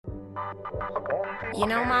You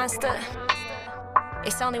know, monster,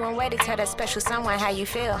 it's only one way to tell that special someone how you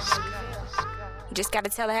feel. You just gotta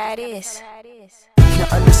tell her how it is. Now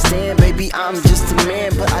understand, baby, I'm just a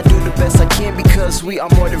man, but I do the best I can because we are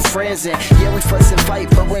more than friends. And yeah, we fuss and fight,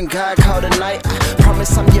 but when God called tonight, I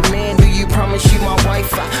promise I'm your man. Do you promise you my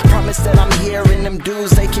wife? I promise that I'm here and them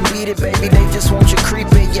dudes, they can beat it, baby. They just want you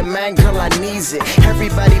creeping. Yeah, man, girl, I needs it.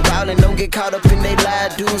 Everybody bowing, don't get caught up in they lie.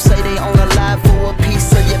 Dudes say they own a lie for a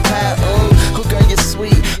piece of your pie. Oh, girl, you're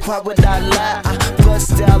sweet. Why would I lie? I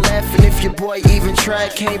bust out laughing if your boy even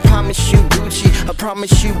tried. Can't promise you Gucci, I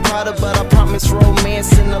promise you Prada, but I promise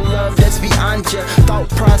romance and the love that's beyond your thought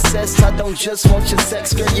process. I don't just want your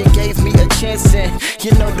sex, girl, you gave me a chance and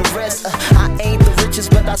you know the rest. I ain't the richest,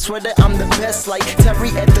 but I swear that I'm the best. Like Terry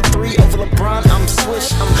at the 3 over LeBron, I'm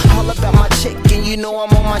swish. I'm all about my chick and you know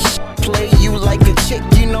I'm on my shit. Play you like a chick,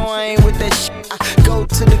 you know I ain't with that shit. I go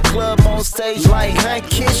to the club on stage like I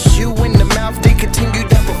kiss you in the mouth, then continue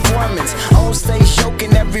that performance. On stage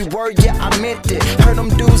choking every word, yeah, I meant it. Heard them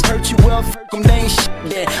dudes hurt you, well, fuck them, they ain't shit.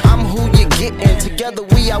 Then I'm who you gettin', together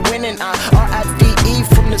we are winning. R-I-D-E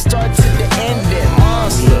from the start to the end.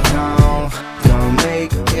 Monster. We gon'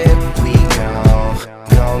 make it, we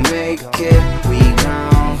gon' make it, we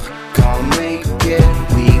gon' make it,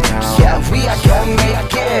 we gon' Yeah, we are gonna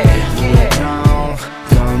make it. We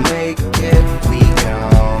gon' make it, we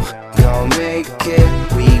gon' make it,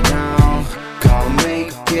 we gon'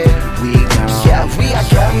 make it, we gon' Yeah, we are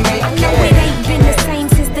gonna make it. I know it ain't been the same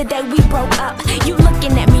since the day we broke up. You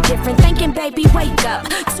looking at me different, thinking, baby, wake up.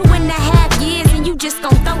 2.5 years and you just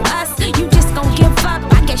gon' throw us. You just gon' give up.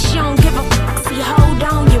 I guess you don't give a fuck. See, hold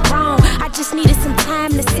on, you're wrong. I just needed some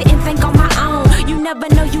time to sit and think on my own. You never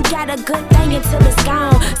know you got a good thing until it's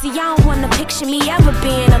gone. See, y'all don't wanna picture me ever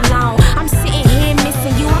being alone. I'm sitting here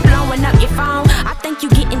missing you, I'm blowing up your phone. I think you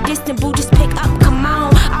getting distant, boo, just pick up, come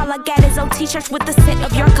on. All I got is old t-shirts with the scent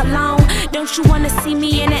of your cologne. Don't you wanna see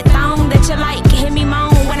me in that thong that you like? Hear me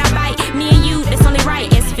moan when I bite. Me and you, it's only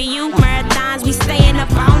right. It's for you. Marathons, we staying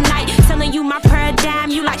up all night. Telling you my paradigm,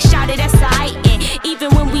 you like shout it, that's alright. And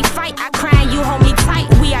even when we fight, I cry and you hold me tight.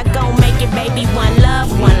 We are gon' make it, baby. One love,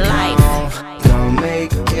 one life. gon'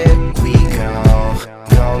 make it, we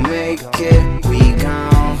gon' make it, we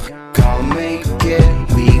gon' make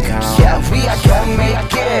it, we gon' Yeah, we are gonna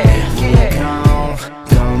make it.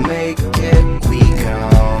 gon' make it, we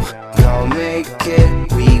gon' make it,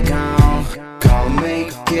 we gon'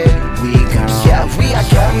 make it, we gon' Yeah, we are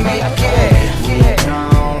gonna make it.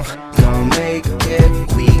 gon' make it,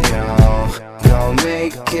 we gon'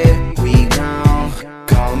 make it, we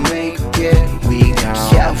gon' make it, we gon'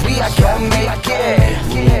 Yeah, we are gonna make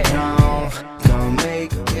it.